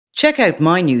Check out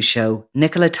my new show,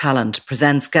 Nicola Tallant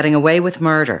presents Getting Away with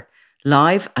Murder,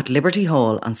 live at Liberty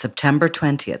Hall on September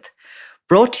 20th.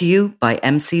 Brought to you by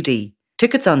MCD.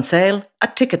 Tickets on sale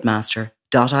at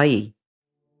ticketmaster.ie.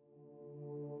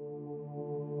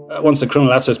 Once the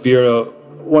Criminal Assets Bureau,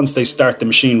 once they start the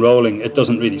machine rolling, it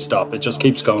doesn't really stop. It just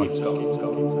keeps going.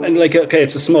 And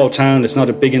it's a small town. It's not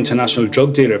a big international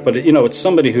drug dealer, but it's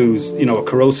somebody who's, a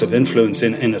corrosive influence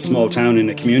in a small town, in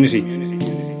a community.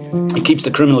 It keeps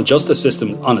the criminal justice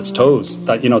system on its toes,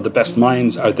 that, the best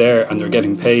minds are there and they're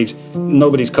getting paid.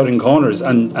 Nobody's cutting corners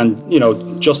and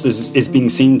justice is being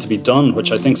seen to be done,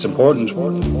 which I think is important.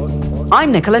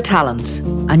 I'm Nicola Tallant,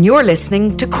 and you're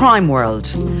listening to Crime World,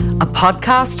 a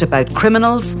podcast about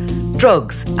criminals,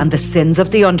 drugs and the sins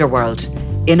of the underworld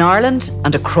in Ireland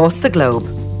and across the globe.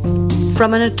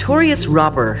 From a notorious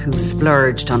robber who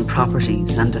splurged on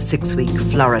properties and a 6-week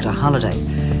Florida holiday,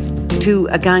 to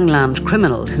a gangland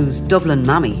criminal whose Dublin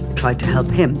mammy tried to help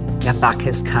him get back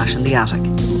his cash in the attic.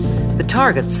 The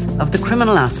targets of the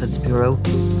Criminal Assets Bureau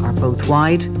are both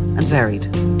wide and varied.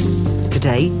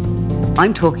 Today,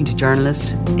 I'm talking to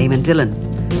journalist Eamon Dillon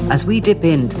as we dip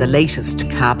into the latest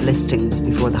cab listings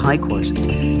before the High Court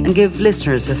and give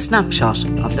listeners a snapshot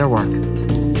of their work.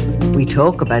 We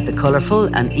talk about the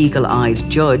colourful and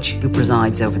eagle-eyed judge who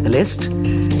presides over the list,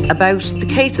 about the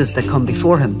cases that come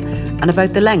before him, and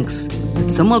about the lengths that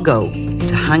some will go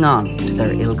to hang on to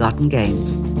their ill-gotten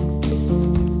gains.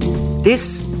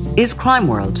 This is Crime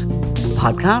World, a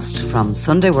podcast from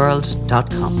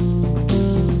SundayWorld.com.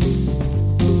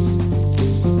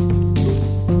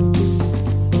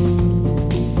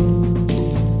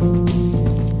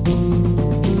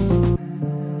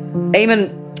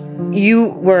 Eamon, you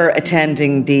were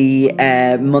attending the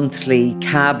monthly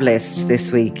cab list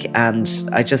this week, and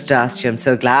I just asked you, I'm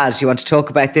so glad you want to talk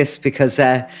about this because,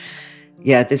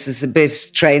 this is a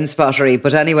bit train spottery.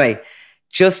 But anyway,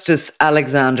 Justice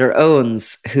Alexander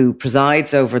Owens, who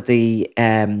presides over the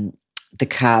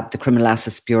Criminal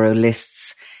Assets Bureau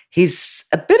lists, he's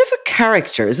a bit of a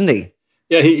character, isn't he?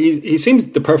 Yeah, he seems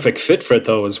the perfect fit for it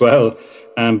though as well.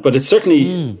 But it's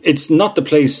certainly, it's not the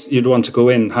place you'd want to go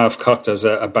in half-cocked as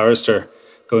a barrister,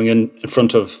 going in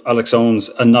front of Alex Owens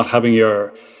and not having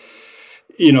your,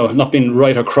 not being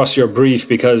right across your brief,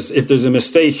 because if there's a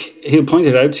mistake, he'll point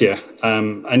it out to you.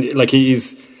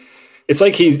 It's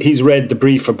like he's read the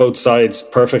brief for both sides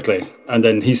perfectly, and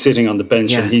then he's sitting on the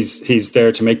bench and he's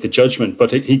there to make the judgment.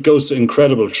 But he goes to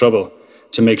incredible trouble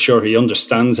to make sure he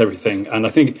understands everything. And I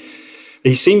think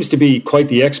he seems to be quite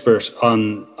the expert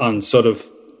on sort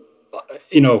of,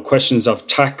 questions of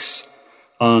tax,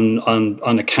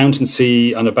 on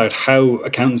accountancy, and about how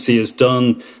accountancy is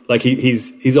done. Like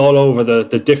he's all over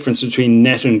the difference between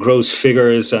net and gross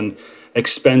figures and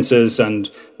expenses and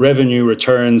revenue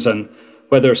returns, and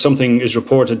whether something is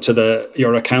reported to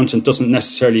your accountant doesn't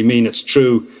necessarily mean it's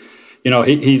true.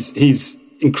 He's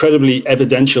incredibly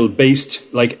evidential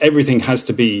based. Like everything has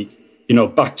to be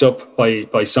backed up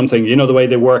by something. The way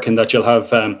they work, in that you'll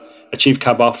have a chief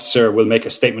cab officer will make a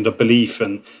statement of belief,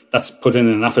 and that's put in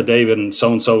an affidavit, and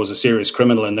so-and-so was a serious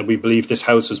criminal, and that we believe this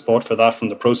house was bought for that from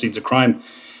the proceeds of crime.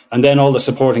 And then all the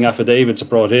supporting affidavits are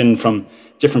brought in from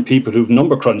different people who've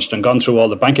number crunched and gone through all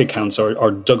the bank accounts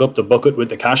or dug up the bucket with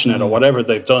the cash in it or whatever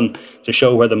they've done to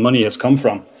show where the money has come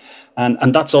from.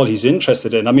 And that's all he's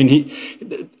interested in. I mean,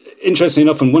 interestingly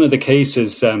enough, in one of the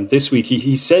cases this week,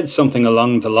 he said something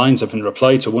along the lines of, in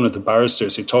reply to one of the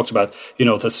barristers who talked about,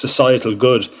 the societal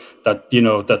good that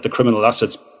the criminal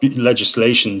assets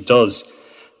legislation does.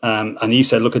 And he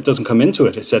said, look, it doesn't come into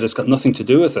it. He said, it's got nothing to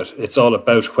do with it. It's all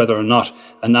about whether or not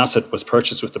an asset was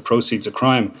purchased with the proceeds of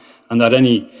crime, and that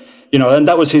and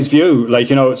that was his view.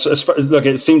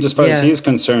 It seemed, as far as he is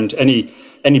concerned,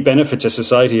 any benefit to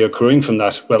society accruing from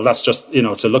that, well, that's just,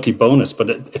 it's a lucky bonus, but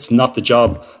it's not the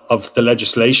job of the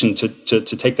legislation to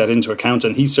take that into account,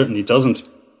 and he certainly doesn't.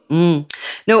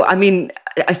 No, I mean,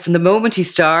 from the moment he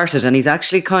started, and he's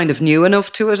actually kind of new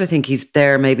enough to it, I think he's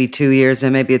there maybe 2 years,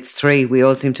 and maybe it's 3. We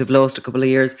all seem to have lost a couple of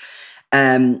years.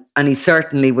 And he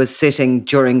certainly was sitting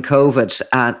during COVID,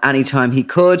 and anytime he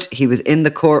could, he was in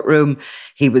the courtroom.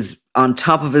 He was on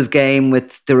top of his game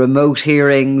with the remote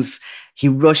hearings. He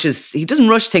doesn't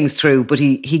rush things through, but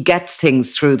he gets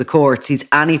things through the courts. He's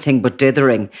anything but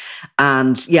dithering.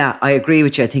 And yeah, I agree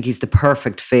with you. I think he's the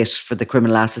perfect fit for the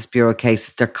Criminal Assets Bureau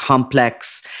cases. They're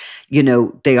complex.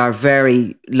 They are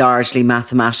very largely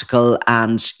mathematical,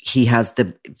 and he has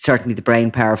certainly the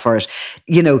brain power for it.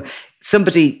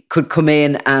 Somebody could come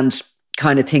in and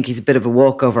kind of think he's a bit of a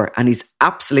walkover, and he's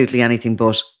absolutely anything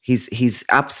but. He's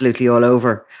absolutely all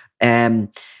over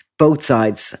both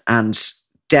sides, and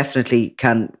definitely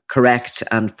can correct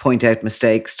and point out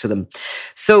mistakes to them.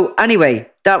 So anyway,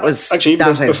 that was actually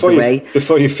that out of the way.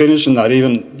 Before you finish on that,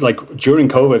 even like during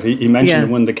COVID, he mentioned in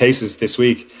one of the cases this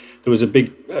week, there was a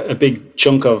big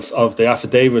chunk of the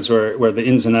affidavits were the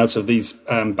ins and outs of these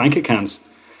bank accounts.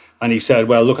 And he said,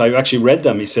 well, look, I actually read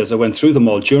them. He says, I went through them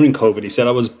all during COVID. He said,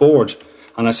 I was bored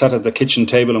and I sat at the kitchen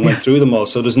table and went through them all.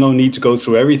 So there's no need to go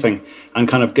through everything, and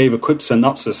kind of gave a quick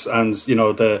synopsis. And, you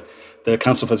know, the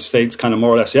Council for the State's kind of more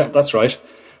or less, yeah, that's right.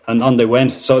 And on they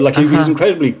went. So like he's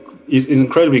incredibly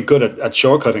good at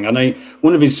shortcutting. And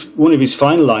one of his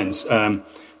final lines,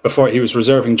 before he was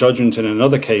reserving judgment in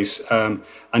another case,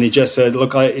 and he just said,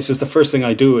 look, he says, the first thing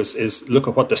I do is look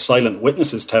at what the silent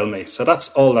witnesses tell me. So that's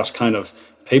all that kind of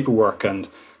paperwork and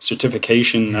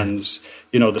certification and,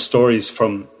 you know, the stories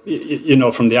from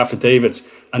the affidavits.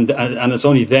 And it's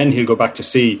only then he'll go back to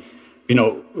see, you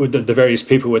know, the various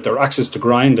people with their axes to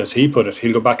grind, as he put it.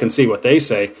 He'll go back and see what they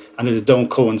say. And if they don't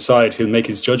coincide, he'll make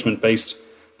his judgment based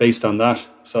on that.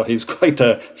 So he's quite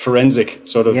the forensic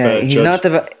sort of he's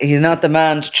judge. He's not the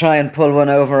man to try and pull one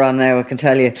over on now, I can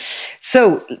tell you.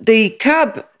 So the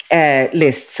CAB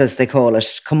lists, as they call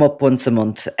it, come up once a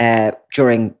month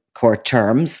during court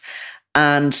terms.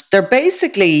 And they're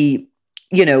basically,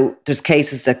 you know, there's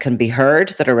cases that can be heard,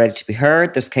 that are ready to be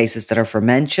heard. There's cases that are for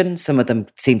mention. Some of them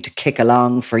seem to kick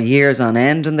along for years on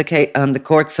end on the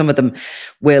court. Some of them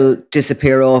will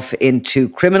disappear off into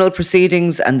criminal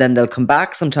proceedings and then they'll come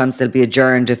back. Sometimes they'll be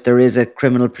adjourned if there is a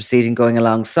criminal proceeding going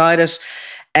alongside it.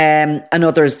 And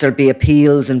others, there'll be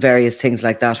appeals and various things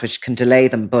like that, which can delay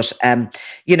them. But,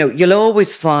 you know, you'll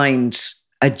always find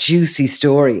a juicy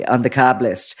story on the CAB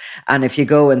list. And if you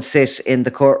go and sit in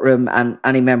the courtroom, and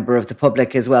any member of the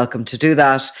public is welcome to do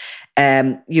that,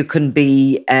 you can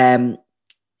be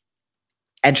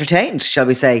entertained, shall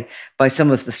we say, by some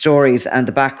of the stories and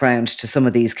the background to some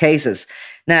of these cases.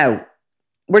 Now,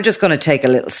 we're just going to take a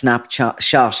little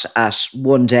snapshot at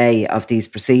one day of these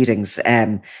proceedings,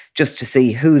 just to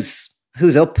see who's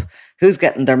up, who's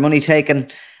getting their money taken,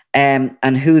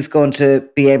 and who's going to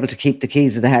be able to keep the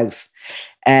keys of the house.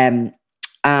 And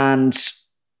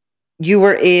you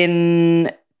were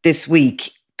in this week.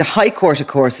 The High Court, of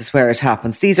course, is where it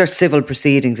happens. These are civil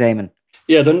proceedings, Eamon.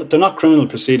 Yeah, they're not criminal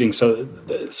proceedings. So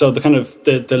the kind of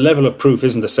the level of proof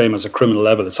isn't the same as a criminal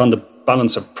level. It's on the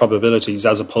balance of probabilities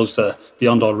as opposed to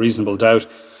beyond all reasonable doubt.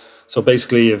 So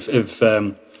basically, if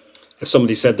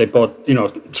somebody said they bought, you know,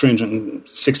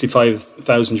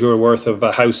 €365,000 worth of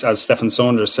a house, as Stephen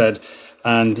Saunders said,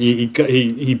 and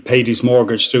he paid his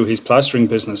mortgage through his plastering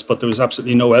business, but there was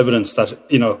absolutely no evidence that,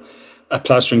 you know, a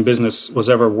plastering business was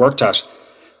ever worked at,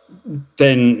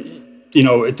 then, you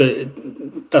know,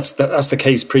 that's the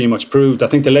case pretty much proved. I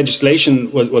think the legislation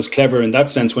was clever in that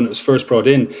sense when it was first brought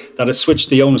in, that it switched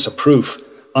the onus of proof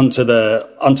onto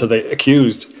the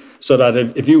accused, so that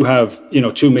if you have, you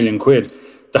know, £2 million,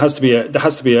 there has to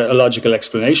be a logical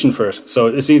explanation for it. So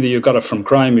it's either you got it from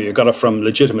crime or you got it from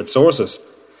legitimate sources.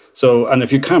 So, and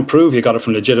if you can't prove you got it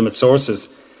from legitimate sources,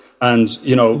 and,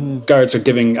 you know, guards are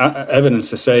giving evidence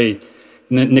to say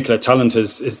Nicola Tallant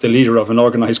is the leader of an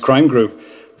organised crime group,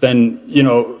 then, you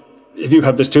know, if you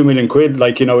have this £2 million,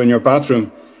 like, you know, in your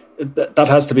bathroom, that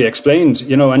has to be explained,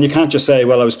 you know, and you can't just say,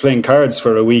 well, I was playing cards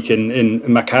for a week in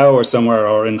Macau or somewhere,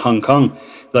 or in Hong Kong.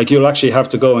 Like, you'll actually have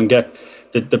to go and get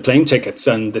the plane tickets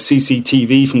and the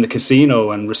CCTV from the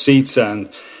casino and receipts, and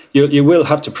you will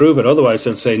have to prove it. Otherwise,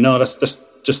 they'll say, no, that's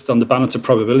just on the balance of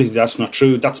probability. That's not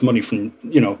true. That's money from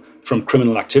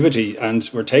criminal activity, and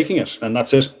we're taking it, and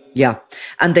that's it. Yeah.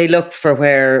 And they look for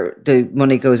where the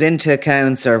money goes into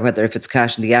accounts, or whether if it's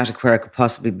cash in the attic, where it could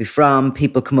possibly be from.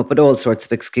 People come up with all sorts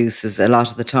of excuses a lot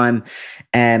of the time.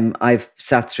 I've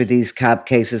sat through these CAB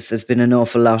cases. There's been an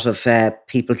awful lot of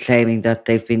people claiming that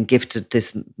they've been gifted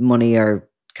this money or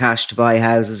cash to buy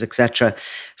houses, etc.,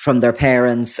 from their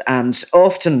parents. And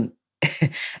often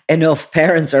enough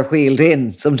parents are wheeled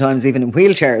in, sometimes even in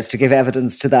wheelchairs, to give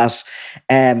evidence to that,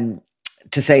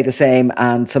 to say the same.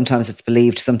 And sometimes it's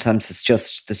believed, sometimes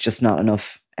there's just not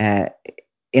enough in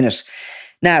it.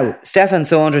 Now, Stephen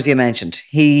Saunders, you mentioned,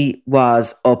 he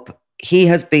was up. He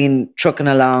has been trucking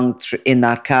along in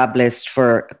that CAB list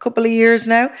for a couple of years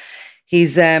now.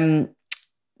 He's known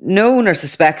or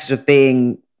suspected of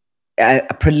being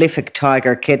a prolific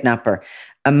tiger kidnapper,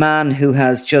 a man who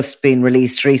has just been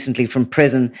released recently from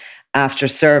prison after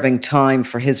serving time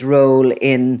for his role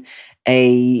in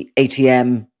a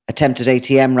attempted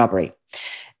ATM robbery.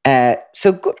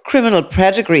 So good criminal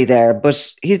pedigree there,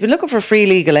 but he's been looking for free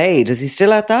legal aid. Is he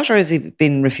still at that, or has he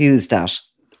been refused that?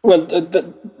 Well,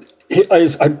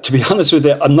 To be honest with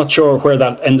you, I'm not sure where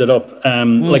that ended up.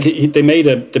 They made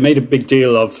a big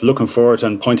deal of looking for it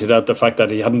and pointed out the fact that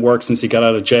he hadn't worked since he got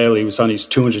out of jail. He was on his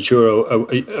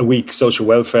 €200 a week social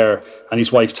welfare, and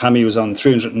his wife Tammy was on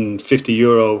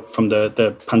 €350 from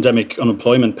the pandemic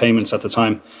unemployment payments at the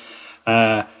time.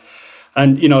 And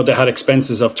they had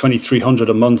expenses of $2,300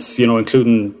 a month,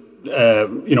 including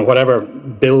whatever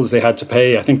bills they had to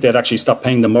pay. I think they'd actually stopped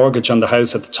paying the mortgage on the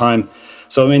house at the time.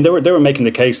 So, I mean, they were making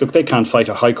the case, look, they can't fight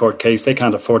a high court case. They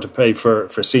can't afford to pay for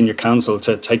senior counsel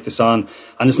to take this on.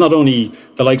 And it's not only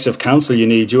the likes of counsel you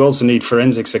need, you also need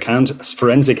forensic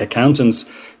accountants.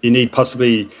 You need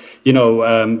possibly,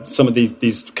 some of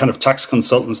these kind of tax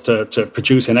consultants to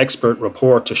produce an expert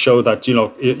report to show that,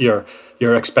 your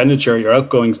expenditure, your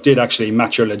outgoings did actually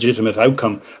match your legitimate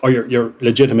outcome or your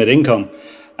legitimate income.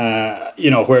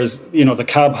 Whereas, the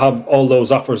CAB have all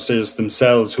those officers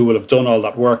themselves who will have done all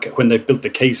that work when they've built the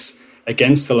case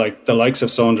against the likes of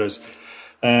Saunders.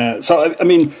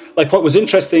 What was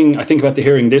interesting, I think, about the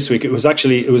hearing this week, it was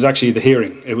actually the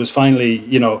hearing. It was finally,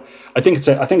 I think it's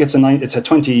a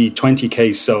 2020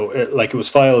 case. So it was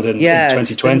filed in 2020.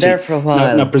 It's been there for a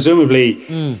while. Now presumably,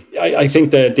 I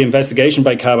think the investigation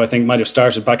by CAB, I think, might have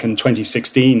started back in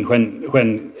 2016 when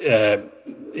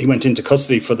he went into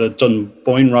custody for the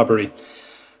Dunboyne robbery.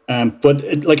 But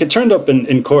it turned up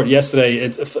in court yesterday.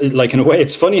 In a way,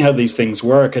 it's funny how these things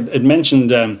work. It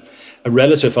mentioned a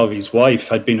relative of his wife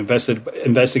had been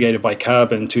investigated by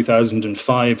CAB in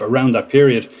 2005, around that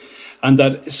period, and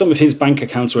that some of his bank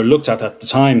accounts were looked at the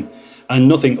time, and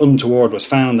nothing untoward was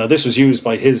found. Now, this was used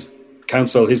by his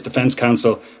counsel, his defence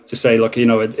counsel, to say, look,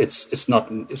 it's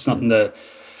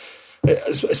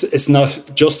not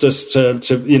justice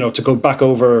to go back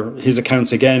over his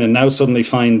accounts again and now suddenly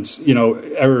find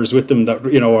errors with them that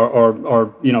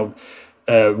or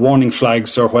warning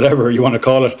flags or whatever you want to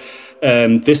call it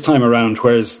this time around,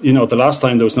 whereas the last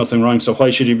time there was nothing wrong, so why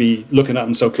should you be looking at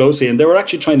him so closely? And they were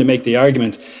actually trying to make the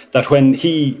argument that when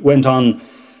he went on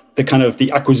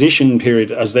the acquisition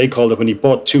period, as they called it, when he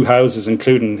bought two houses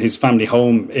including his family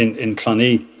home in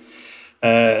Clonee,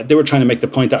 they were trying to make the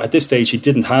point that at this stage he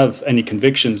didn't have any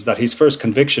convictions, that his first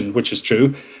conviction, which is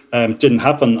true, didn't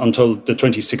happen until the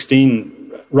 2016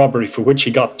 robbery, for which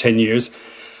he got 10 years,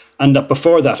 and that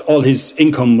before that all his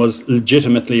income was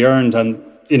legitimately earned. And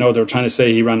they were trying to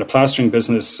say he ran a plastering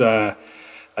business, I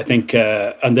think,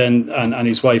 and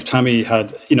his wife Tammy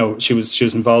had, she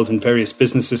was involved in various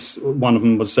businesses. One of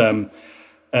them was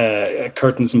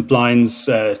curtains and blinds.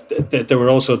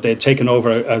 They'd taken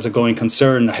over as a going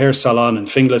concern a hair salon in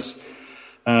Finglas.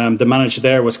 The manager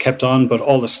there was kept on, but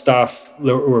all the staff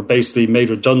were basically made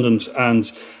redundant, and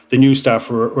the new staff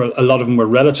were a lot of them were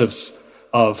relatives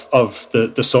of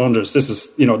the Saunders. This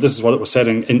is what it was said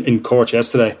in court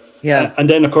yesterday. Yeah. And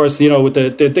then, of course, with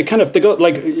they go,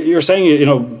 like you're saying,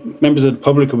 members of the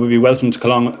public would be welcome to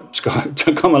come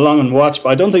along and watch, but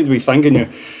I don't think they'll be thanking you,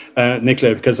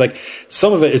 Nicola, because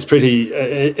some of it is pretty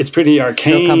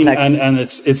arcane, so and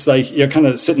it's like you're kind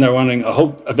of sitting there wondering, I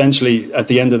hope eventually at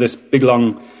the end of this big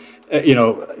long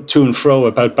to and fro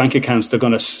about bank accounts, they're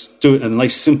going to do it in a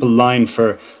nice simple line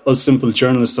for us simple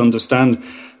journalists to understand.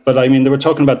 But I mean, they were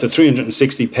talking about the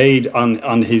 360 paid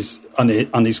on his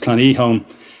Clonee home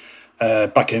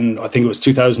back in, I think it was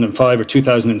 2005 or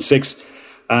 2006,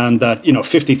 and that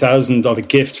 50,000 of a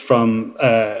gift from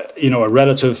a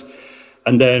relative,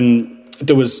 and then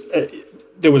there was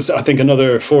I think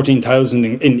another 14,000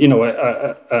 in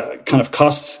kind of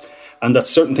costs, and that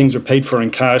certain things were paid for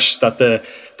in cash, that the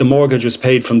mortgage was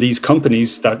paid from these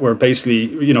companies that were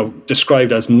basically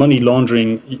described as money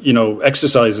laundering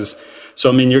exercises. So,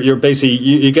 I mean, you're basically,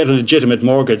 you get a legitimate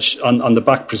mortgage on the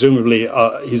back, presumably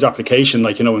his application,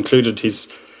 included his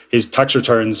tax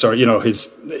returns or, his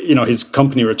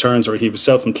company returns, or he was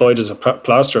self-employed as a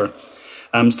plasterer.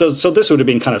 So this would have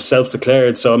been kind of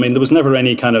self-declared. So, I mean, there was never an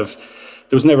accountant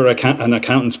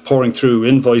pouring through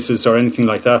invoices or anything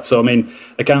like that. So, I mean,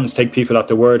 accountants take people at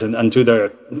their word and do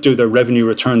their revenue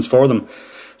returns for them.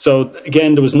 So,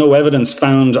 again, there was no evidence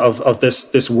found of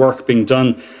this work being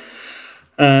done.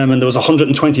 And there was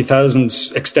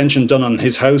 120,000 extension done on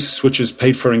his house, which was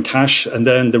paid for in cash. And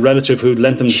then the relative who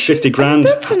lent him the 50 grand.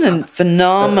 That's a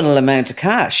phenomenal amount of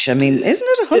cash. I mean, isn't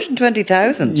it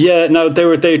 120,000? Yeah, no,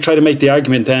 they try to make the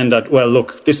argument then that, well,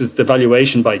 look, this is the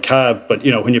valuation by CAB, but,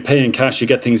 when you pay in cash, you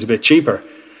get things a bit cheaper.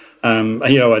 And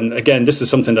again, this is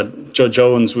something that Judge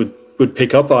Owens would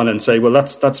pick up on and say, well,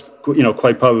 that's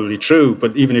quite probably true.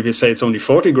 But even if you say it's only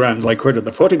 40 grand, where did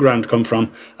the 40 grand come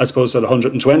from as opposed to the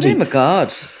 120? Oh my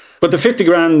God. But the 50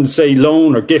 grand, say,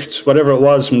 loan or gift, whatever it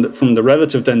was from the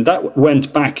relative, then that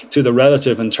went back to the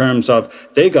relative in terms of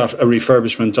they got a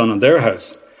refurbishment done on their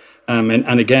house.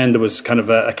 And again, there was kind of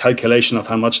a calculation of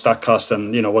how much that cost,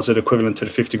 and was it equivalent to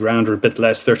the 50 grand or a bit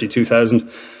less, 32,000.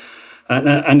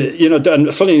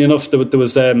 And funny enough, there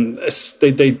was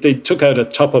they took out a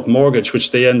top-up mortgage,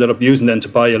 which they ended up using then to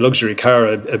buy a luxury car,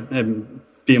 a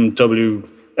BMW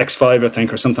X5, I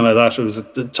think, or something like that. It was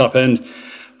at the top end.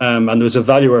 And there was a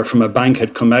valuer from a bank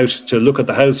had come out to look at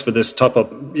the house for this top-up,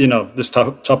 this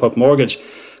top-up mortgage,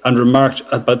 and remarked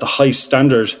about the high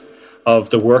standard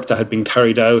of the work that had been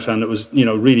carried out, and it was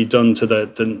really done to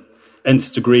the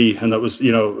nth degree, and that was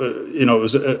it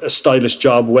was a stylish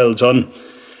job, well done.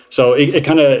 So it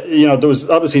kind of there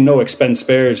was obviously no expense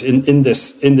spared in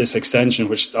this extension,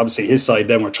 which obviously his side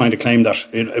then were trying to claim that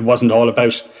it wasn't all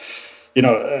about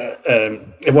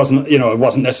it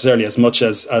wasn't necessarily as much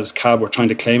as CAB were trying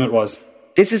to claim it was.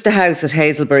 This is the house at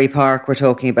Hazelbury Park we're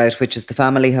talking about, which is the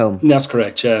family home. That's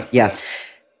correct. Yeah.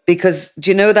 Because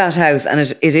do you know that house? And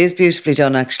it is beautifully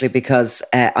done, actually, because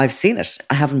I've seen it.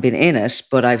 I haven't been in it,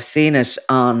 but I've seen it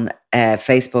on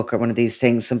Facebook or one of these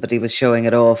things. Somebody was showing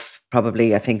it off,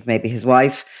 probably, I think maybe his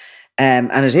wife.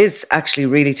 And it is actually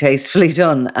really tastefully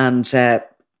done and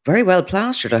very well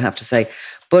plastered, I have to say.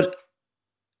 But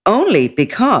only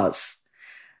because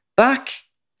back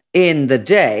in the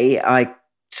day,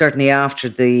 certainly after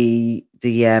the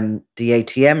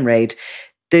ATM raid,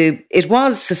 it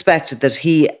was suspected that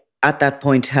he, at that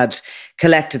point, had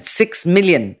collected 6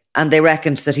 million, and they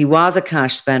reckoned that he was a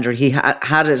cash spender. He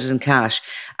had it in cash.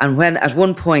 And when at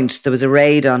one point there was a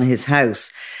raid on his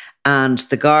house, and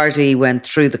the Gardaí went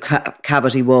through the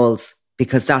cavity walls,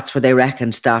 because that's where they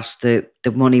reckoned that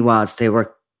the money was. They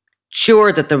were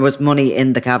sure that there was money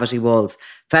in the cavity walls.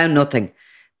 Found nothing,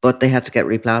 but they had to get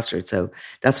replastered. So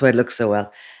that's why it looks so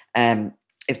well.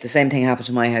 If the same thing happened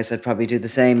to my house, I'd probably do the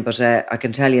same. But I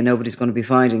can tell you, nobody's going to be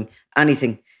finding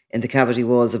anything in the cavity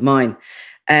walls of mine.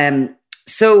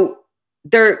 So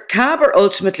CAB are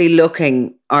ultimately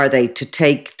looking, are they, to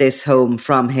take this home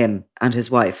from him and his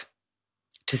wife,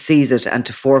 to seize it and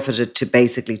to forfeit it to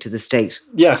the state?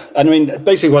 Yeah, I mean,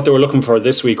 basically what they were looking for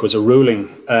this week was a ruling,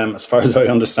 as far as I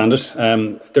understand it.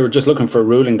 They were just looking for a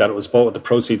ruling that it was bought with the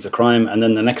proceeds of crime, and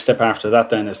then the next step after that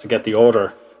then is to get the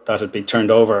order that had been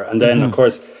turned over. And then, of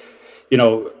course,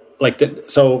 the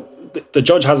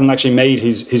judge hasn't actually made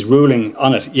his ruling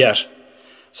on it yet.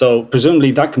 So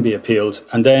presumably that can be appealed.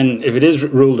 And then if it is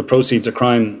ruled the proceeds of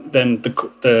crime, then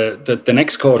the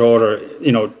next court order,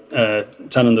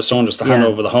 telling the Saunders to hand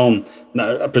over the home,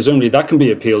 now, presumably that can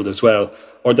be appealed as well.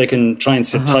 Or they can try and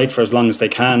sit tight for as long as they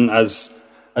can, as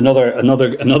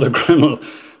another criminal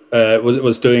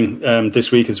was doing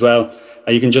this week as well.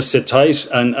 You can just sit tight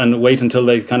and wait until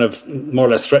they kind of more or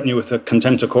less threaten you with a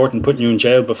contempt of court and putting you in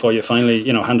jail before you finally,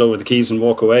 hand over the keys and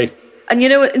walk away. And,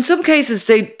 in some cases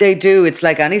they do. It's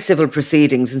like any civil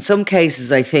proceedings. In some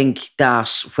cases, I think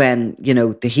that when,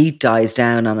 the heat dies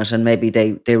down on it and maybe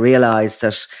they realise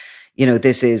that,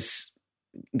 this is,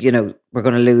 we're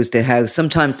going to lose the house.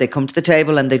 Sometimes they come to the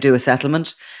table and they do a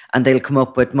settlement and they'll come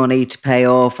up with money to pay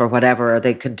off or whatever, or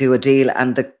they could do a deal,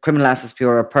 and the Criminal Assets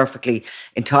Bureau are perfectly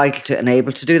entitled to and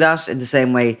able to do that in the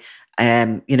same way,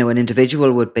 an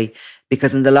individual would be,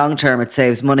 because in the long term it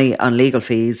saves money on legal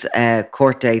fees,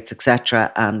 court dates,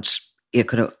 etc., and it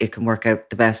can work out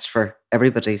the best for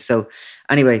everybody. So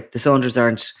anyway, the Saunders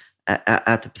aren't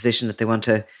at the position that they want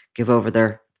to give over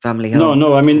their family home.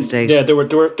 No. I mean, yeah, they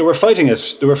were fighting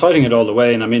it. They were fighting it all the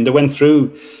way, and I mean, they went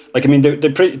through.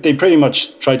 They pretty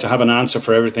much tried to have an answer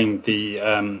for everything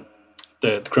the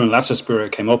Criminal Assets Bureau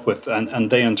came up with, and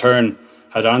they in turn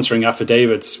had answering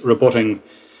affidavits rebutting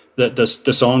the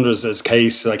Saunders'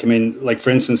 case. For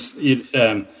instance,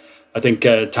 I think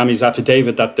Tammy's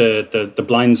affidavit that the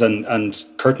blinds and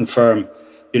curtain firm,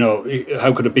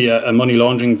 how could it be a money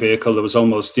laundering vehicle? There was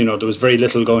almost, there was very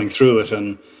little going through it,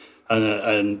 and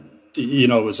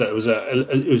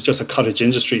it was just a cottage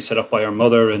industry set up by her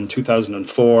mother in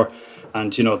 2004,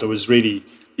 and there was really,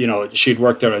 she'd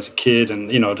worked there as a kid,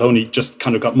 and it only just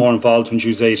kind of got more involved when she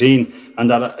was 18, and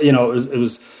that it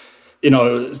was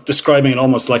describing it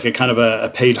almost like a kind of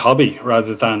a paid hobby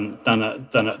rather than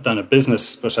a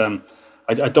business. But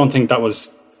I don't think that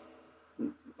was.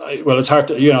 It's hard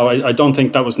to, I don't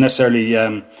think that was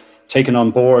necessarily taken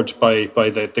on board by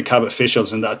the CAB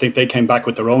officials, and I think they came back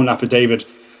with their own affidavit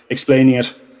explaining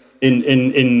it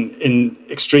in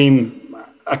extreme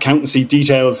accountancy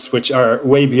details, which are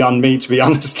way beyond me, to be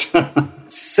honest.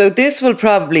 So this will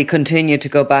probably continue to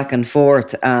go back and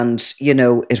forth, and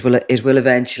it will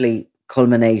eventually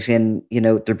culminate in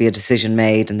there'll be a decision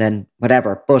made and then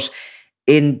whatever. But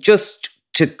in just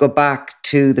to go back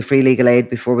to the free legal aid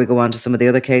before we go on to some of the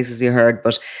other cases you heard,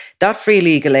 but that free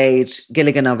legal aid,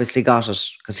 Gilligan obviously got it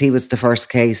because he was the first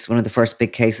case, one of the first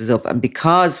big cases up. And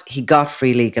because he got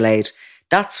free legal aid,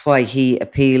 that's why he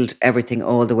appealed everything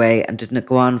all the way and didn't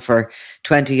go on for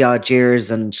 20 odd years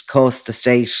and cost the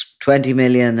state 20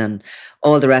 million and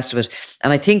all the rest of it.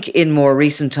 And I think in more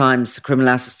recent times, the Criminal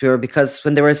Assets Bureau, because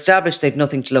when they were established, they'd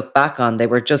nothing to look back on. They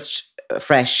were just a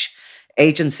fresh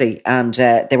agency and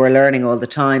they were learning all the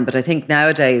time. But I think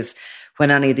nowadays,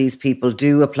 when any of these people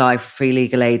do apply for free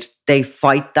legal aid, they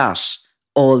fight that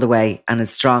all the way and as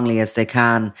strongly as they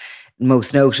can.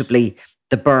 Most notably,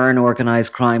 the Byrne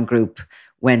organised crime group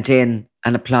went in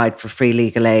and applied for free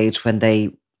legal aid when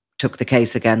they took the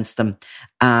case against them.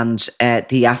 And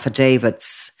the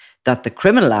affidavits that the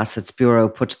Criminal Assets Bureau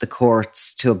put to the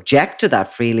courts to object to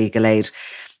that free legal aid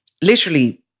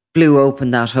literally blew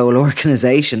open that whole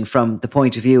organisation from the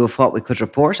point of view of what we could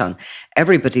report on.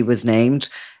 Everybody was named.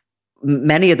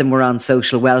 Many of them were on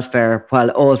social welfare while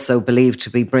also believed to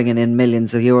be bringing in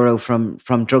millions of euro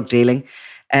from drug dealing.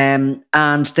 And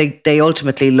they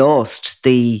ultimately lost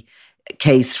the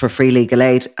case for free legal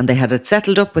aid, and they had it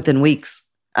settled up within weeks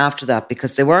after that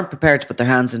because they weren't prepared to put their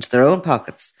hands into their own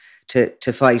pockets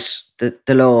to fight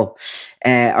the law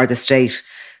or the state.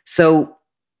 So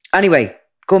anyway,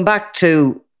 going back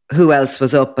to who else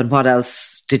was up and what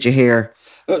else did you hear?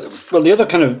 Well, the other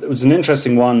it was an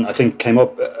interesting one, I think, came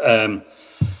up.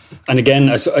 And again,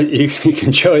 you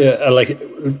can show you,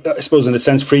 I suppose in a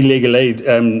sense, free legal aid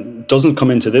doesn't come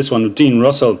into this one. Dean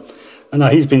Russell, and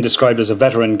he's been described as a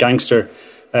veteran gangster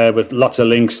with lots of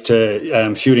links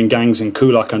to feuding gangs in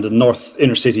Coolock and the North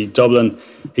Inner City, Dublin.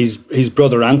 His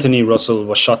brother Anthony Russell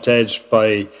was shot dead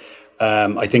by,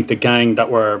 I think, the gang that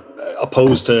were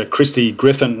opposed to Christy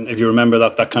Griffin, if you remember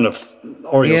that kind of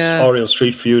Oriel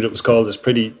Street feud, it was called, is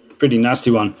pretty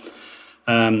nasty one.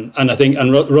 And I think,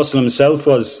 Russell himself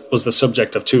was the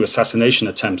subject of 2 assassination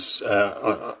attempts,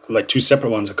 like 2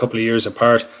 separate ones, a couple of years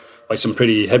apart, by some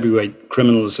pretty heavyweight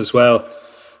criminals as well.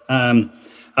 And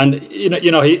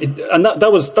that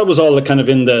was all the kind of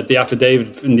in the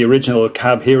affidavit in the original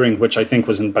CAB hearing, which I think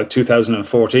was in about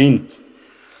 2014,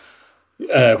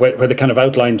 where they kind of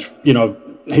outlined,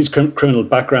 his criminal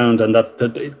background and that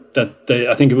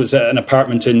I think it was an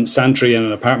apartment in Santry and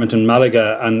an apartment in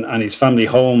Malaga and his family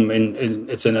home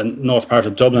it's in a north part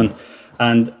of Dublin,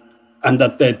 and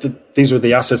that these were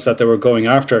the assets that they were going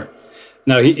after.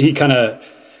 Now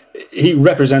he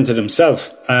represented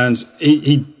himself, and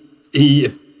he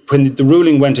when the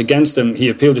ruling went against him, he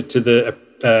appealed it to the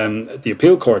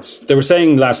appeal courts. They were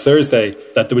saying last Thursday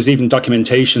that there was even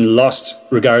documentation lost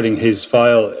regarding his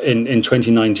file in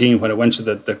 2019 when it went to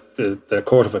the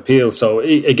Court of Appeal. So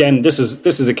again, this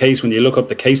is a case, when you look up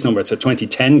the case number, it's a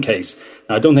 2010 case.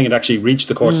 Now, I don't think it actually reached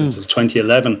the courts until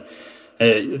 2011.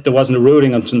 There wasn't a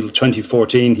ruling until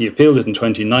 2014. He appealed it in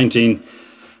 2019.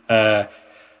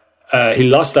 He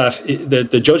lost that.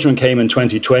 The judgment came in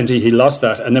 2020. He lost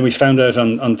that. And then we found out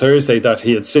on Thursday that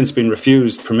he had since been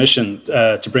refused permission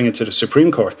to bring it to the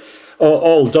Supreme Court.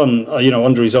 All done,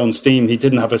 under his own steam. He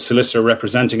didn't have a solicitor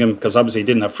representing him because obviously he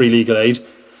didn't have free legal aid.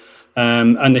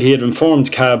 And he had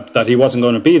informed CAB that he wasn't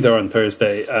going to be there on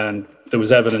Thursday. And there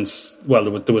was evidence, there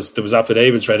was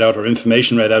affidavits read out or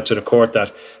information read out to the court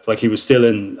that he was still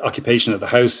in occupation of the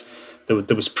house.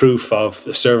 There was proof of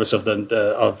the service of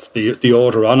the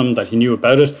order on him, that he knew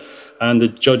about it, and the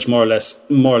judge more or less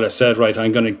said, right,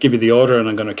 I'm going to give you the order and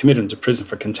I'm going to commit him to prison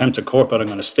for contempt of court, but I'm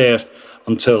going to stay it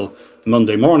until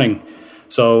Monday morning.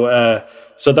 So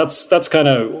that's kind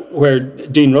of where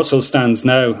Dean Russell stands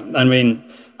now. I mean,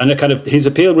 and his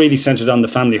appeal really centred on the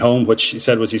family home, which he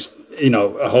said was his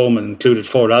a home and included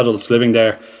 4 adults living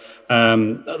there.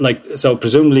 So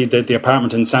presumably the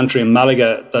apartment in Santry in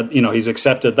Malaga, that he's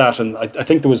accepted that, and I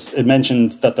think it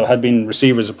mentioned that there had been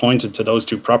receivers appointed to those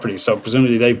 2 properties. So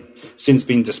presumably they've since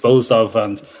been disposed of,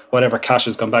 and whatever cash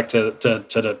has gone back to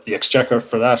the Exchequer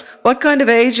for that. What kind of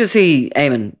age is he,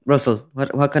 Eamon Russell?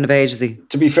 What kind of age is he?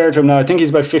 To be fair to him now, I think he's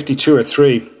about 52 or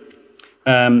 3.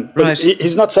 But right.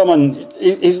 He's not someone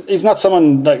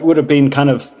that would have been kind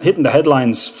of hitting the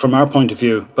headlines from our point of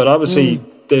view, but obviously.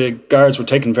 The guards were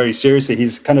taken very seriously.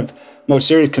 His kind of most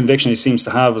serious conviction he seems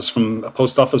to have is from a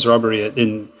post office robbery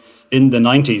in the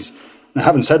 90s. Now,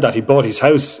 having said that, he bought his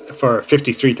house for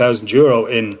 €53,000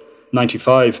 in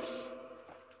 95.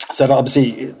 So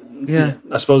obviously,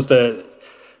 I suppose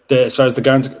as far as the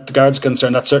guards are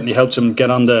concerned, that certainly helped him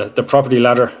get on the property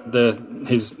ladder.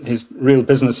 His real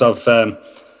business of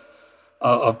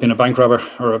being a bank robber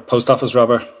or a post office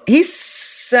robber.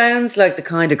 He's sounds like the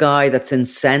kind of guy that's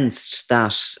incensed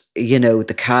that,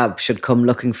 the cab should come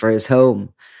looking for his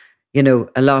home.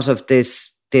 A lot of this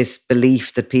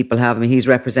belief that people have. I mean, he's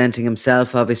representing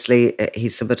himself, obviously.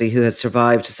 He's somebody who has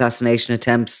survived assassination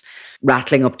attempts.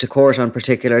 Rattling up to court on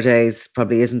particular days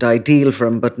probably isn't ideal for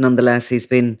him, but nonetheless, he's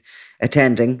been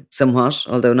attending somewhat,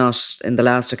 although not in the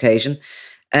last occasion.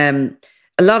 A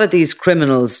lot of these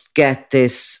criminals get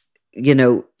this,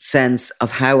 sense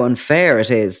of how unfair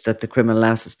it is that the Criminal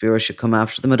Assets Bureau should come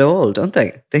after them at all, don't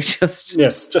they? They just...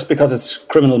 Yes, just because it's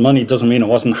criminal money doesn't mean it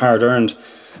wasn't hard earned.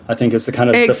 I think it's the kind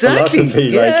of the philosophy,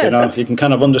 you can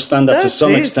kind of understand that to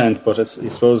some extent, but it's, I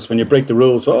suppose, when you break the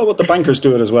rules, the bankers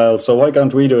do it as well, so why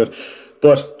can't we do it?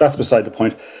 But that's beside the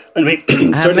point. I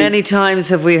mean, how many times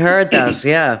have we heard that?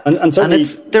 Yeah, and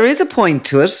there is a point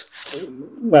to it.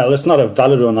 Well, it's not a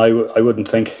valid one, I wouldn't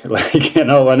think.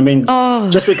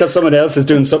 Just because someone else is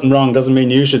doing something wrong doesn't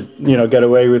mean you should, get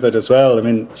away with it as well. I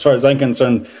mean, as far as I'm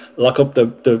concerned, lock up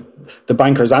the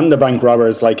bankers and the bank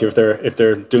robbers, if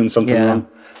they're doing something wrong.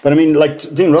 But I mean,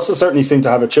 Dean Russell certainly seemed to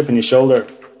have a chip in his shoulder,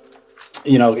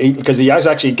 because he has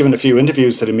actually given a few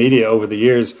interviews to the media over the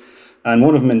years. And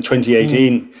one of them in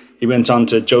 2018, he went on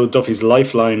to Joe Duffy's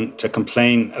Lifeline to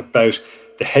complain about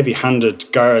the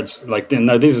heavy-handed guards.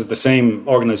 Now this is the same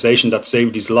organisation that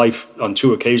saved his life on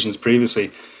 2 occasions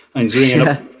previously. And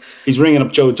he's ringing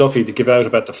up Joe Duffy to give out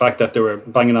about the fact that they were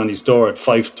banging on his door at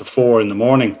 5 to 4 in the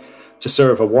morning to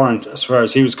serve a warrant, as far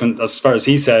as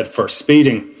he said, for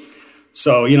speeding.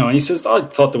 So, he says, I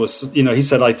thought there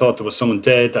was someone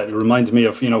dead. That reminded me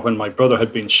of, when my brother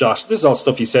had been shot. This is all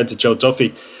stuff he said to Joe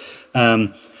Duffy.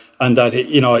 And that,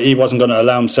 he wasn't going to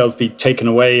allow himself to be taken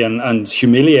away and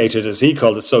humiliated, as he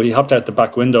called it. So he hopped out the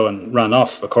back window and ran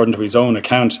off, according to his own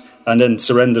account, and then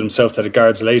surrendered himself to the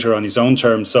guards later on his own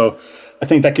terms. So I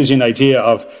think that gives you an idea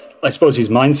of, I suppose, his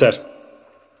mindset.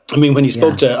 I mean, when he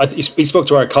spoke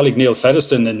to our colleague Neil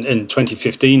Featherstone in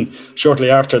 2015, shortly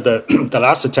after the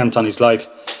last attempt on his life.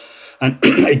 And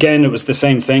again, it was the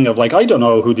same thing of I don't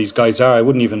know who these guys are. I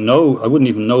wouldn't even know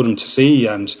them to see.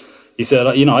 And he said,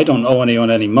 I don't owe anyone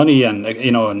any money, and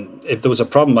and if there was a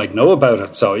problem, I'd know about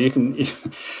it. So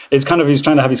it's kind of, he's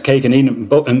trying to have his cake and eat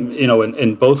it,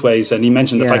 in both ways. And he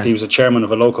mentioned the fact that he was a chairman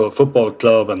of a local football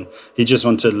club, and he just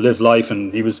wanted to live life,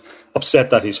 and he was upset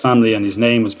that his family and his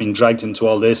name was being dragged into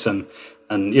all this. And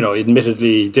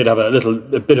admittedly, he did have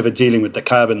a bit of a dealing with the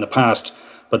cab in the past,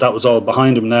 but that was all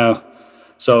behind him now.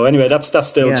 So anyway, that's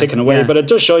still ticking away. Yeah. But it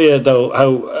does show you, though,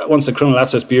 how once the Criminal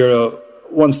Assets Bureau,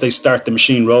 once they start the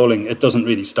machine rolling, it doesn't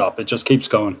really stop. It just keeps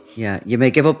going. Yeah, you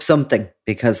may give up something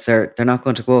because they're not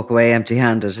going to walk away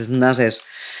empty-handed. Isn't that it?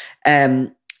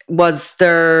 Was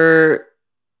there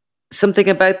something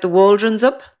about the Waldrons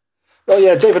up? Oh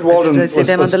yeah, David Waldron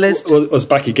was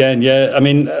back again. Yeah, I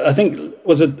mean, I think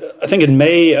in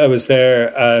May I was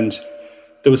there, and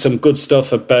there was some good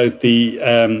stuff about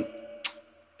the.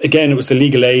 Again, it was the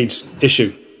legal aid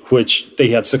issue, which they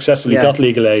had successfully got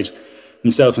legal aid,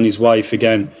 himself and his wife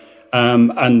again.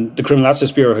 And the Criminal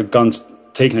Assets Bureau had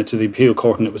taken it to the appeal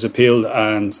court, and it was appealed.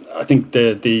 And I think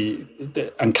the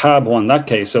CAB won that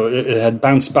case. So it had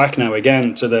bounced back now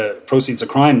again to the Proceeds of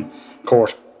Crime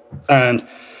court. And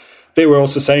they were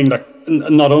also saying that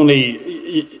not only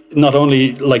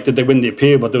did they win the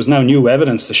appeal, but there was now new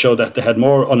evidence to show that they had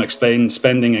more unexplained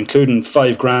spending, including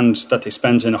 $5,000 that they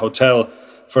spent in a hotel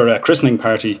for a christening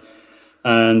party.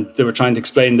 And they were trying to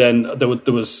explain then there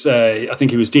was I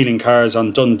think he was dealing cars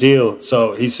on done deal.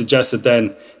 So he suggested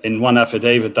then in one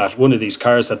affidavit that one of these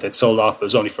cars that they'd sold off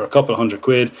was only for a couple of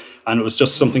 £100, and it was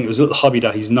just something, it was a little hobby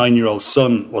that his 9-year-old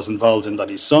son was involved in, that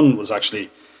his son was actually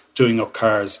doing up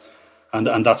cars,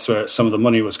 and that's where some of the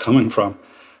money was coming from.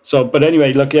 So, but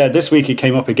anyway, look, yeah, this week it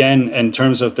came up again in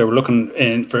terms of they were looking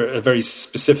in for a very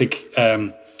specific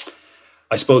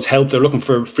I suppose, help. They're looking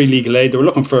for free legal aid. They were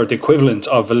looking for the equivalent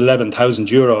of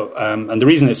 €11,000. And the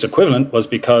reason it's equivalent was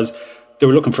because they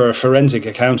were looking for a forensic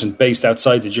accountant based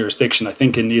outside the jurisdiction, I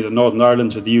think in either Northern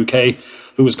Ireland or the UK,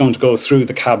 who was going to go through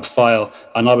the CAB file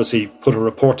and obviously put a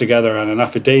report together and an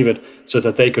affidavit so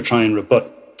that they could try and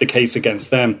rebut the case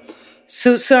against them.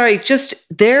 So, sorry, just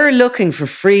they're looking for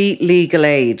free legal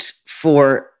aid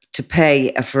to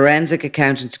pay a forensic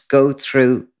accountant to go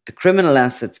through the Criminal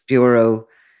Assets Bureau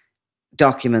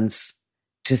documents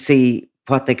to see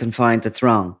what they can find that's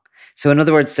wrong. So in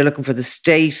other words, they're looking for the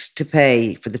state to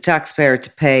pay, for the taxpayer to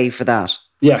pay for that.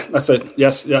 Yeah, that's it.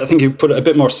 Yes, yeah, I think you put it a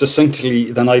bit more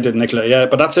succinctly than I did, Nicola. Yeah,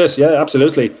 but that's it. Yeah,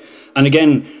 absolutely. And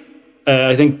again,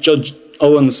 I think Judge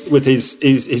Owens, with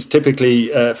his typically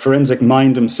forensic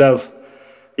mind himself,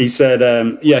 he said,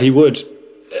 he would.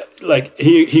 like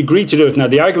he agreed to do it. Now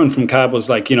the argument from CAB was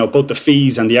like, both the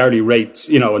fees and the hourly rates,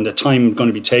 and the time going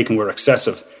to be taken were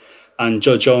excessive. And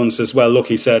Judge Jones says, well, look,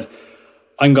 he said,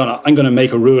 I'm gonna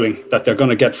make a ruling that they're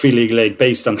going to get free legal aid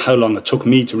based on how long it took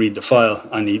me to read the file.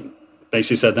 And he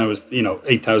basically said that was,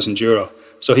 €8,000.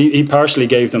 So he partially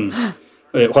gave them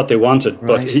what they wanted,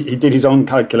 but he did his own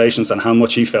calculations on how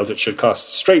much he felt it should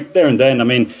cost straight there and then. I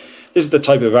mean, this is the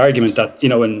type of argument that,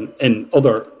 in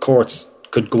other courts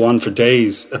could go on for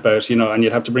days about, and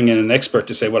you'd have to bring in an expert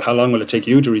to say, well, how long will it take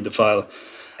you to read the file?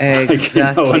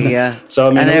 Exactly, yeah. So, I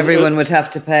mean, and everyone would have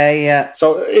to pay, yeah.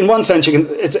 So in one sense,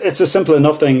 it's a simple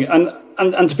enough thing.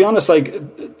 And to be honest, like,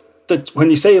 that when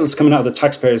you say it's coming out of the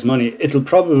taxpayers' money, it'll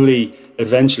probably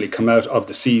eventually come out of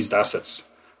the seized assets.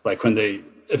 Like when they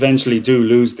eventually do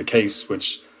lose the case,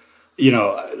 which,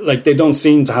 like they don't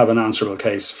seem to have an answerable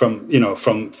case from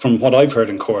what I've heard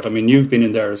in court. I mean, you've been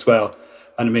in there as well.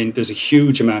 And I mean, there's a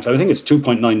huge amount. I think it's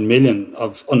 2.9 million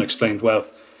of unexplained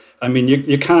wealth. I mean,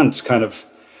 you can't kind of,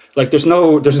 like, there's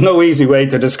no easy way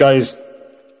to disguise.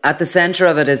 At the centre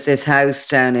of it is this house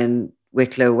down in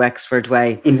Wicklow, Wexford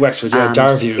Way. In Wexford, yeah,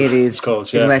 Darview. It is it's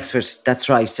called, yeah. In Wexford, that's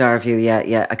right, Darview,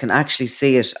 yeah. I can actually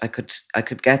see it. I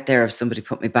could get there if somebody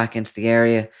put me back into the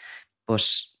area, but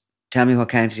tell me what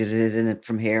county it is in it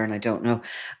from here, and I don't know.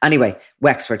 Anyway,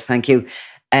 Wexford, thank you.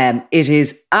 It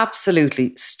is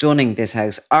absolutely stunning, this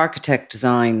house. Architect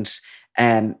designed,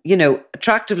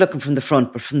 attractive looking from the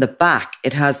front, but from the back,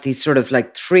 it has these sort of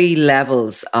like 3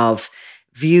 levels of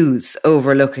views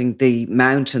overlooking the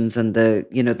mountains and the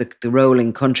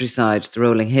rolling countryside, the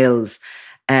rolling hills.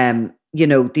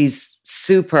 These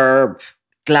superb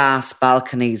glass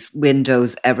balconies,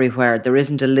 windows everywhere. There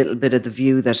isn't a little bit of the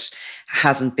view that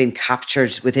hasn't been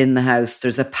captured within the house.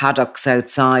 There's a paddocks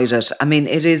outside it. I mean,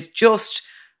 it is just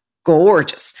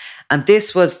gorgeous. And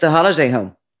this was the holiday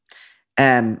home,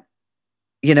 and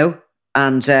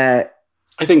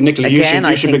I think, Nicola, you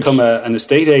should become an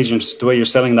estate agent the way you're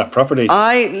selling that property.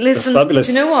 Listen, do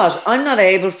you know what? I'm not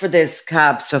able for this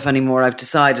CAB stuff anymore. I've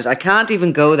decided I can't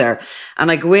even go there.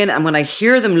 And I go in, and when I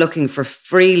hear them looking for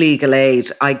free legal aid,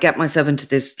 I get myself into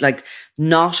this like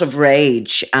knot of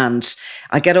rage, and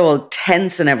I get all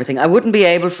tense and everything. I wouldn't be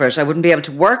able for it. I wouldn't be able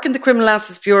to work in the Criminal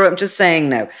Assets Bureau. I'm just saying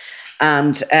now.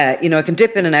 And, I can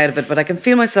dip in and out of it, but I can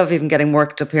feel myself even getting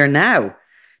worked up here now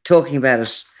talking about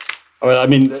it. Well, I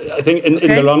mean, I think in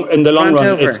the long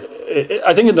run,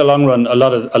 I think in the long run, a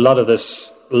lot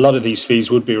of these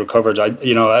fees would be recovered. I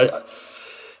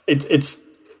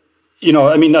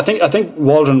think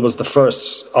Waldron was the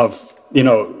first of,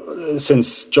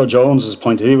 since Judge Owens'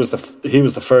 point, he was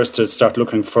the first to start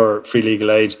looking for free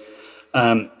legal aid.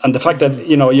 And the fact that,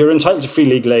 you're entitled to free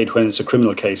legal aid when it's a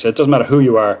criminal case. It doesn't matter who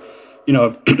you are,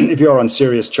 if you're on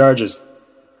serious charges.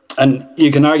 And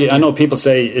you can argue, I know people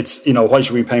say it's, why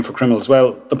should we be paying for criminals?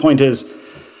 Well, the point is,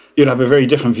 you'd have a very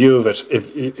different view of it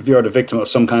if you're the victim of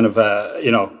some kind of,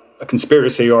 a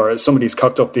conspiracy, or somebody's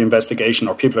cocked up the investigation,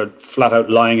 or people are flat out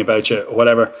lying about you or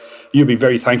whatever. You'd be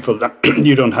very thankful that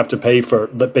you don't have to pay for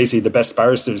basically the best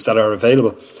barristers that are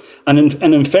available. And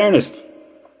in fairness,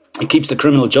 it keeps the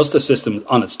criminal justice system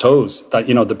on its toes, that,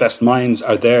 the best minds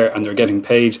are there and they're getting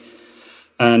paid.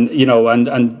 And,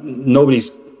 and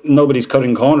nobody's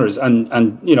cutting corners, and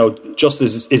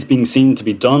justice is being seen to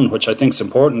be done, which I think is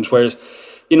important. Whereas,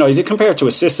 if you compare it to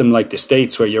a system like the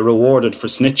States, where you're rewarded for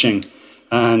snitching,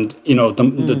 and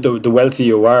the wealthier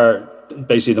you are,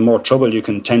 basically the more trouble you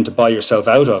can tend to buy yourself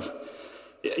out of.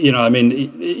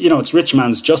 It's rich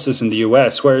man's justice in the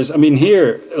US. Whereas,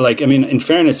 here, in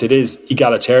fairness, it is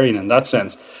egalitarian in that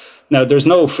sense. Now, there's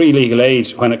no free legal aid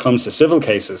when it comes to civil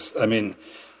cases.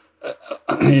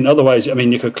 Otherwise,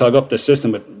 you could clog up the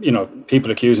system with,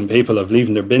 people accusing people of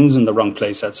leaving their bins in the wrong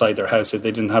place outside their house if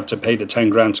they didn't have to pay the 10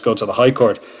 grand to go to the High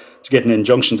Court to get an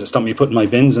injunction to stop me putting my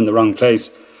bins in the wrong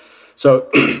place. So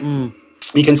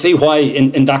you can see why,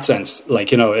 in that sense,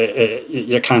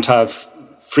 you can't have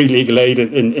free legal aid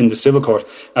in the civil court.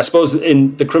 I suppose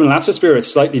in the Criminal Assets Bureau, it's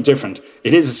slightly different.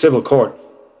 It is a civil court,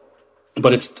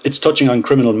 but it's touching on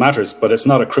criminal matters, but it's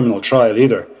not a criminal trial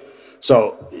either.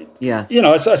 So, yeah,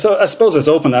 I suppose it's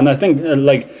open, and I think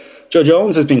Judge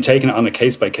Owens has been taking it on a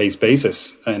case by case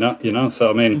basis.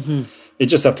 So you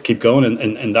just have to keep going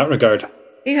in that regard.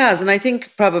 He has, and I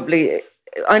think probably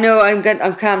I know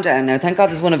I've calmed down now. Thank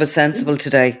God, there's one of us sensible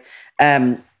today.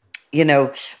 But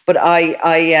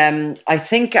I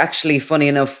think actually, funny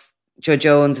enough, Judge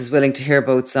Owens is willing to hear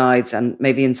both sides, and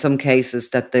maybe in some cases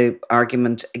that the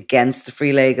argument against the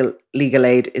free legal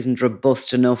aid isn't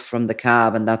robust enough from the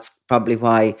CAB, and that's probably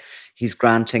why he's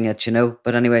granting it,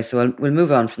 But anyway, so we'll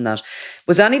move on from that.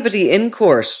 Was anybody in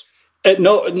court?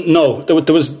 No.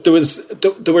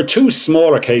 There were two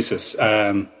smaller cases,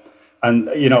 and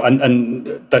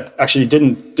that actually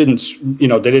didn't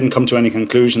they didn't come to any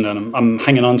conclusion. And I'm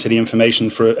hanging on to the information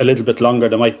for a little bit longer.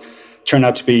 They might turn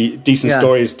out to be decent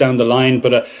stories down the line.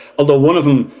 But although one of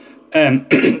them,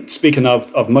 speaking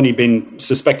of money being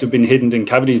suspected of being hidden in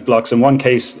cavity blocks, in one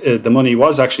case the money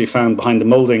was actually found behind the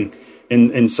moulding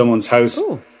in someone's house.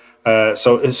 Ooh.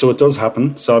 So it does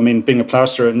happen. So I mean, being a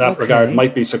plasterer in that regard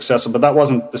might be successful, but that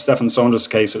wasn't the Stephen Saunders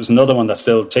case. It was another one that's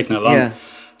still taking it long. Yeah.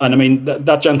 And I mean,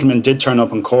 that gentleman did turn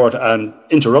up in court and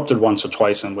interrupted once or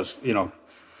twice, and was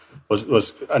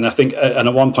and I think and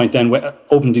at one point then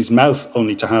opened his mouth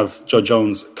only to have Judge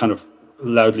Jones kind of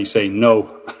loudly say no.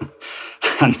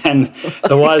 And then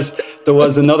there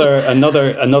was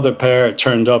another pair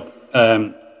turned up.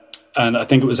 And I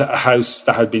think it was a house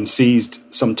that had been seized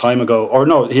some time ago. Or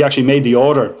no, he actually made the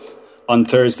order on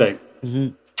Thursday. Mm-hmm.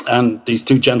 And these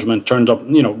two gentlemen turned up,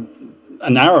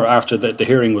 an hour after the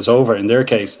hearing was over in their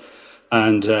case,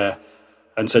 and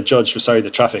said, "Judge, we're sorry, the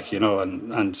traffic,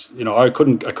 I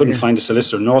couldn't find a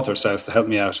solicitor north or south to help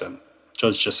me out." And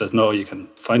Judge just said, "No, you can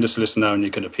find a solicitor now and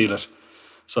you can appeal it."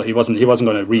 So he wasn't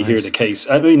going to rehear the case.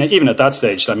 I mean, even at that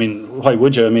stage, I mean, why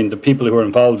would you? I mean, the people who were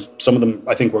involved, some of them,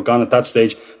 I think, were gone at that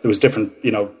stage. There was different,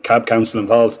 cab counsel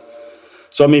involved.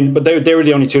 So I mean, but they were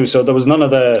the only two. So there was none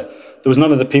of the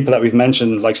people that we've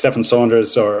mentioned, like Stephen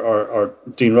Saunders or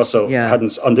Dean Russell,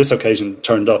 hadn't on this occasion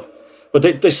turned up. But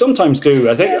they sometimes do.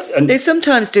 I think they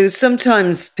sometimes do.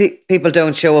 Sometimes people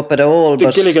don't show up at all.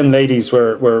 The Gilligan ladies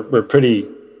were pretty,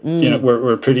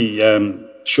 were pretty.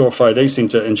 Surefire. They seemed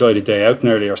to enjoy the day out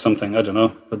nearly or something. I don't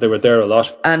know, but they were there a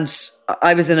lot. And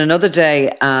I was in another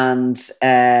day, and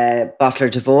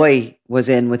Bottler Devoy was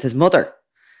in with his mother,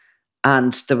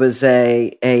 and there was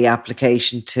a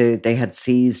application they had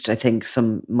seized, I think,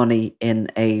 some money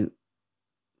in a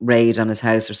raid on his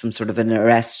house or some sort of an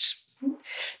arrest.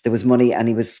 There was money, and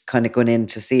he was kind of going in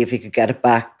to see if he could get it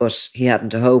back, but he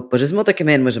hadn't a hope. But his mother came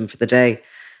in with him for the day,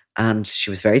 and she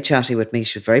was very chatty with me.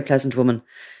 She was a very pleasant woman.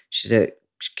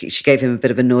 She gave him a bit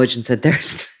of a nudge and said,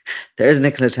 there's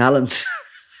Nicola Tallant.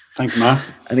 Thanks, Ma.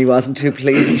 And he wasn't too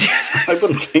pleased. I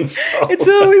wouldn't think so. It's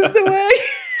always the way.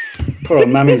 Poor old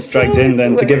Mammy's dragged in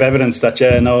then to give evidence that,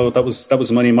 that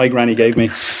was money my granny gave me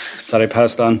that I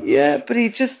passed on. Yeah, but he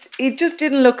just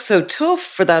didn't look so tough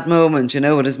for that moment,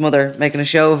 with his mother making a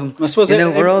show of him. I suppose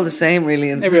we're all the same,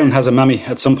 really. Everyone has a Mammy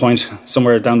at some point,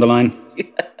 somewhere down the line.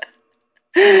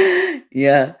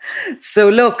 Yeah. So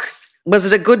look, was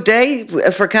it a good day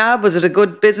for CAB? Was it a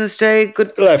good business day?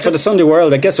 Good for the Sunday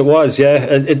World, I guess it was.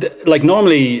 Yeah, like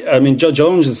normally, I mean, Judge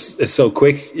Jones is so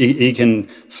quick; he can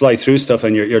fly through stuff,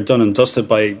 and you're done and dusted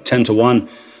by 10 to 1.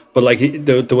 But like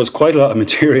there was quite a lot of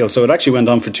material, so it actually went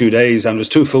on for 2 days, and it was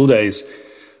 2 full days.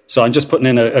 So I'm just putting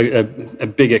in a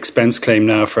big expense claim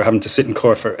now for having to sit in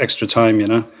court for extra time.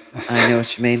 I know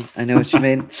what you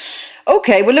mean.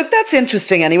 Okay, well, look, that's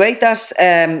interesting anyway.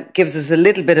 That gives us a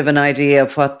little bit of an idea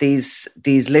of what these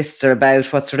lists are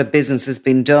about, what sort of business has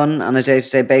been done on a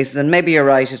day-to-day basis. And maybe you're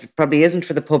right, it probably isn't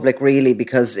for the public really,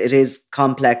 because it is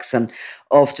complex, and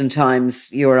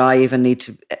oftentimes you or I even need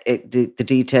the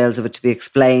details of it to be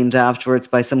explained afterwards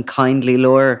by some kindly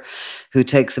lawyer who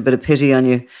takes a bit of pity on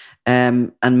you.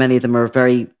 And many of them are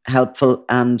very helpful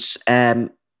and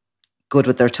good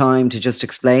with their time to just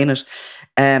explain it.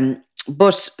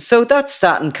 But so that's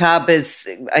that, and CAB is,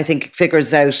 I think,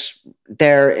 figures out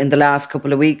there in the last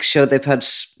couple of weeks show they've had,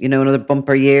 another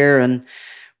bumper year and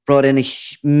brought in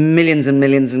millions and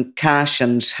millions in cash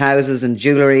and houses and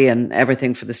jewellery and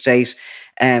everything for the state.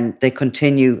 They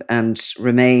continue and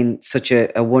remain such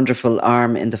a wonderful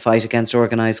arm in the fight against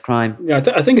organised crime. Yeah,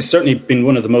 I think it's certainly been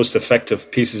one of the most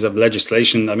effective pieces of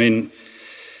legislation. I mean,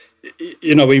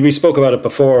 we spoke about it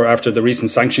before after the recent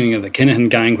sanctioning of the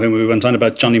Kinahan gang when we went on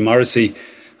about Johnny Morrissey.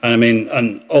 And I mean,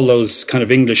 and all those kind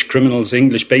of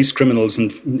English-based criminals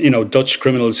and, Dutch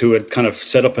criminals who had kind of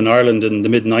set up in Ireland in the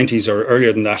mid-90s or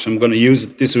earlier than that. I'm going to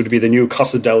use, this would be the new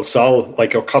Costa del Sol,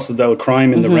 like a Costa del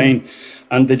Crime in the rain.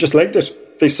 And they just legged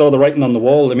it. They saw the writing on the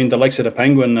wall. I mean, the likes of the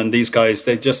Penguin and these guys,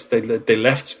 they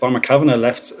left. Bomber Kavanagh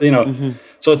left,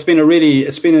 So it's been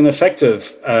an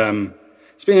effective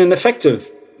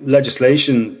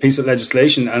piece of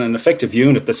legislation and an effective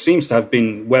unit that seems to have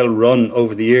been well run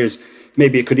over the years.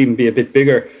 Maybe it could even be a bit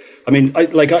bigger. I mean, I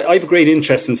have great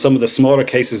interest in some of the smaller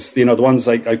cases, the ones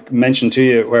I mentioned to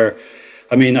you where,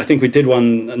 I mean, I think we did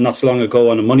one not so long ago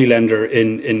on a moneylender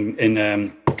in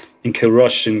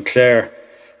Kilrush in Clare.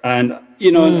 And,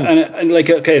 and like,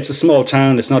 okay, it's a small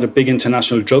town. It's not a big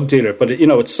international drug dealer, but,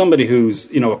 it's somebody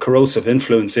who's, a corrosive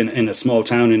influence in a small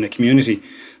town, in a community.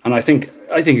 And I think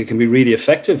it can be really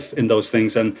effective in those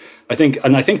things. And I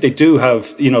think they do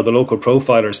have, the local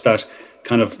profilers that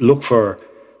kind of look for,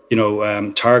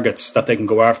 targets that they can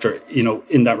go after,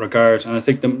 in that regard. And I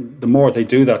think the more they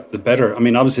do that, the better. I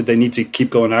mean, obviously they need to keep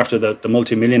going after the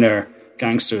multimillionaire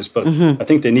gangsters, but I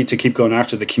think they need to keep going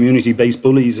after the community-based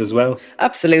bullies as well.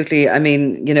 Absolutely. I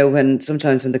mean, when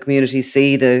the communities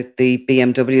see the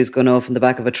BMWs going off in the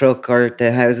back of a truck or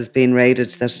the houses being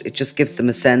raided, that it just gives them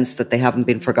a sense that they haven't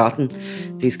been forgotten,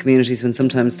 these communities, when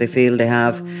sometimes they feel they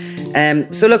have.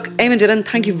 So look, Eamon Dillon,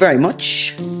 thank you very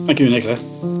much. Thank you, Nicola.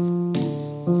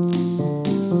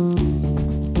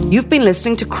 You've been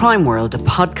listening to Crime World, a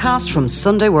podcast from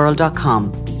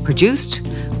SundayWorld.com, produced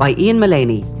by Ian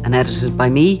Mullaney and edited by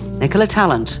me, Nicola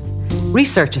Tallant.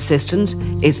 Research assistant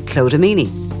is Claude Amini.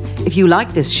 If you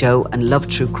like this show and love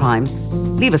true crime,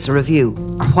 leave us a review,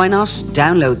 or why not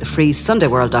download the free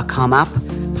SundayWorld.com app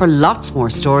for lots more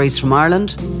stories from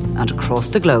Ireland and across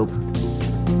the globe.